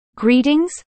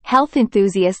Greetings, health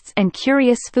enthusiasts and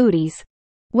curious foodies.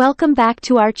 Welcome back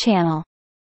to our channel.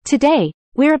 Today,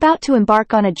 we're about to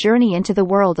embark on a journey into the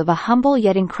world of a humble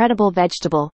yet incredible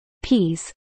vegetable,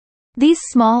 peas. These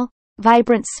small,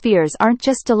 vibrant spheres aren't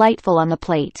just delightful on the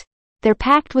plate. They're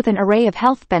packed with an array of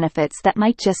health benefits that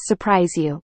might just surprise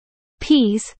you.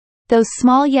 Peas, those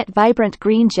small yet vibrant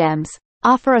green gems,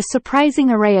 offer a surprising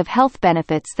array of health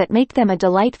benefits that make them a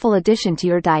delightful addition to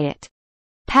your diet.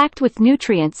 Packed with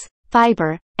nutrients,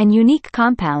 fiber, and unique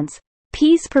compounds,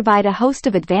 peas provide a host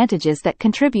of advantages that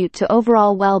contribute to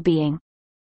overall well-being.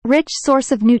 Rich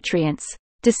source of nutrients.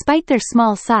 Despite their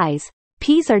small size,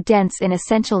 peas are dense in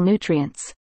essential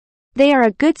nutrients. They are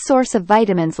a good source of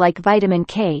vitamins like vitamin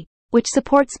K, which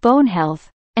supports bone health,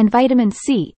 and vitamin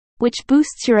C, which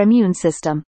boosts your immune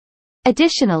system.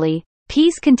 Additionally,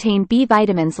 peas contain B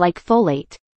vitamins like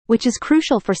folate, which is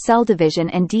crucial for cell division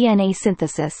and DNA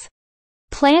synthesis.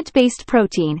 Plant-based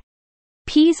protein.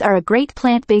 Peas are a great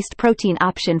plant-based protein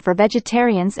option for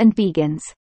vegetarians and vegans.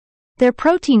 Their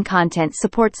protein content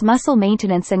supports muscle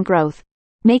maintenance and growth,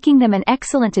 making them an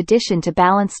excellent addition to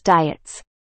balanced diets.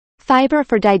 Fiber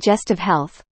for digestive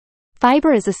health.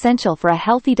 Fiber is essential for a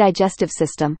healthy digestive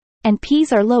system, and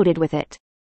peas are loaded with it.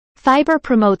 Fiber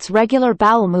promotes regular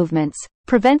bowel movements,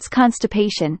 prevents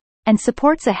constipation, and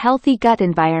supports a healthy gut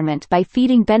environment by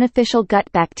feeding beneficial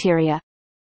gut bacteria.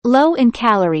 Low in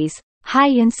calories, high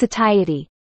in satiety.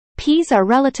 Peas are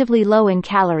relatively low in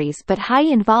calories but high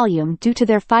in volume due to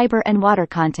their fiber and water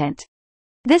content.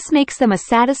 This makes them a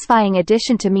satisfying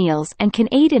addition to meals and can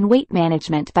aid in weight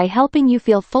management by helping you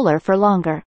feel fuller for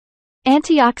longer.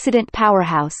 Antioxidant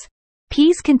powerhouse.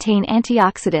 Peas contain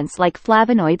antioxidants like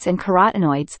flavonoids and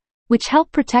carotenoids, which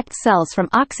help protect cells from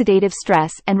oxidative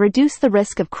stress and reduce the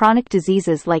risk of chronic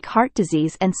diseases like heart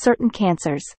disease and certain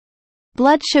cancers.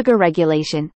 Blood sugar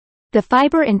regulation. The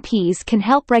fiber in peas can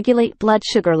help regulate blood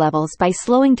sugar levels by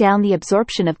slowing down the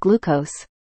absorption of glucose.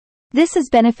 This is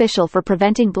beneficial for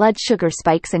preventing blood sugar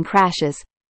spikes and crashes,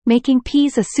 making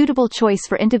peas a suitable choice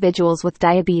for individuals with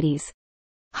diabetes.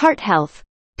 Heart health.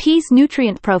 Peas'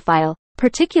 nutrient profile,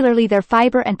 particularly their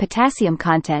fiber and potassium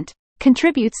content,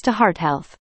 contributes to heart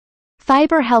health.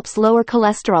 Fiber helps lower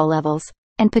cholesterol levels,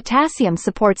 and potassium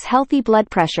supports healthy blood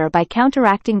pressure by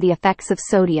counteracting the effects of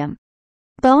sodium.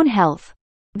 Bone health.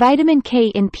 Vitamin K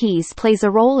in peas plays a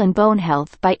role in bone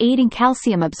health by aiding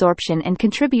calcium absorption and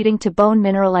contributing to bone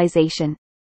mineralization.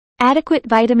 Adequate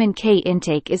vitamin K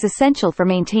intake is essential for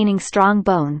maintaining strong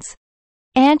bones.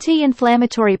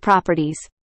 Anti-inflammatory properties.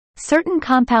 Certain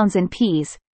compounds in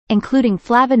peas, including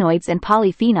flavonoids and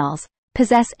polyphenols,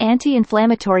 possess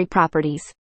anti-inflammatory properties.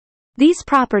 These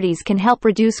properties can help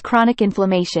reduce chronic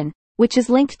inflammation, which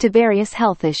is linked to various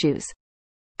health issues.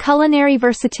 Culinary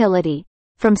versatility.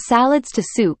 From salads to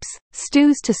soups,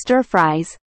 stews to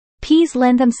stir-fries, peas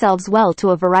lend themselves well to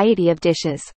a variety of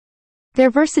dishes. Their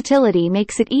versatility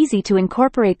makes it easy to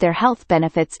incorporate their health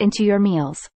benefits into your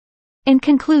meals. In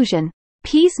conclusion,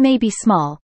 peas may be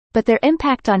small, but their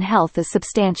impact on health is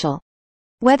substantial.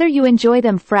 Whether you enjoy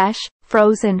them fresh,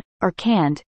 frozen, or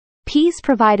canned, peas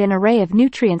provide an array of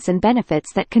nutrients and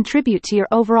benefits that contribute to your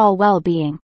overall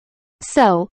well-being.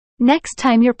 So, next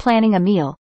time you're planning a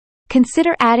meal,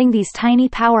 consider adding these tiny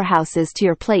powerhouses to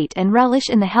your plate and relish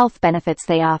in the health benefits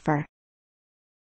they offer.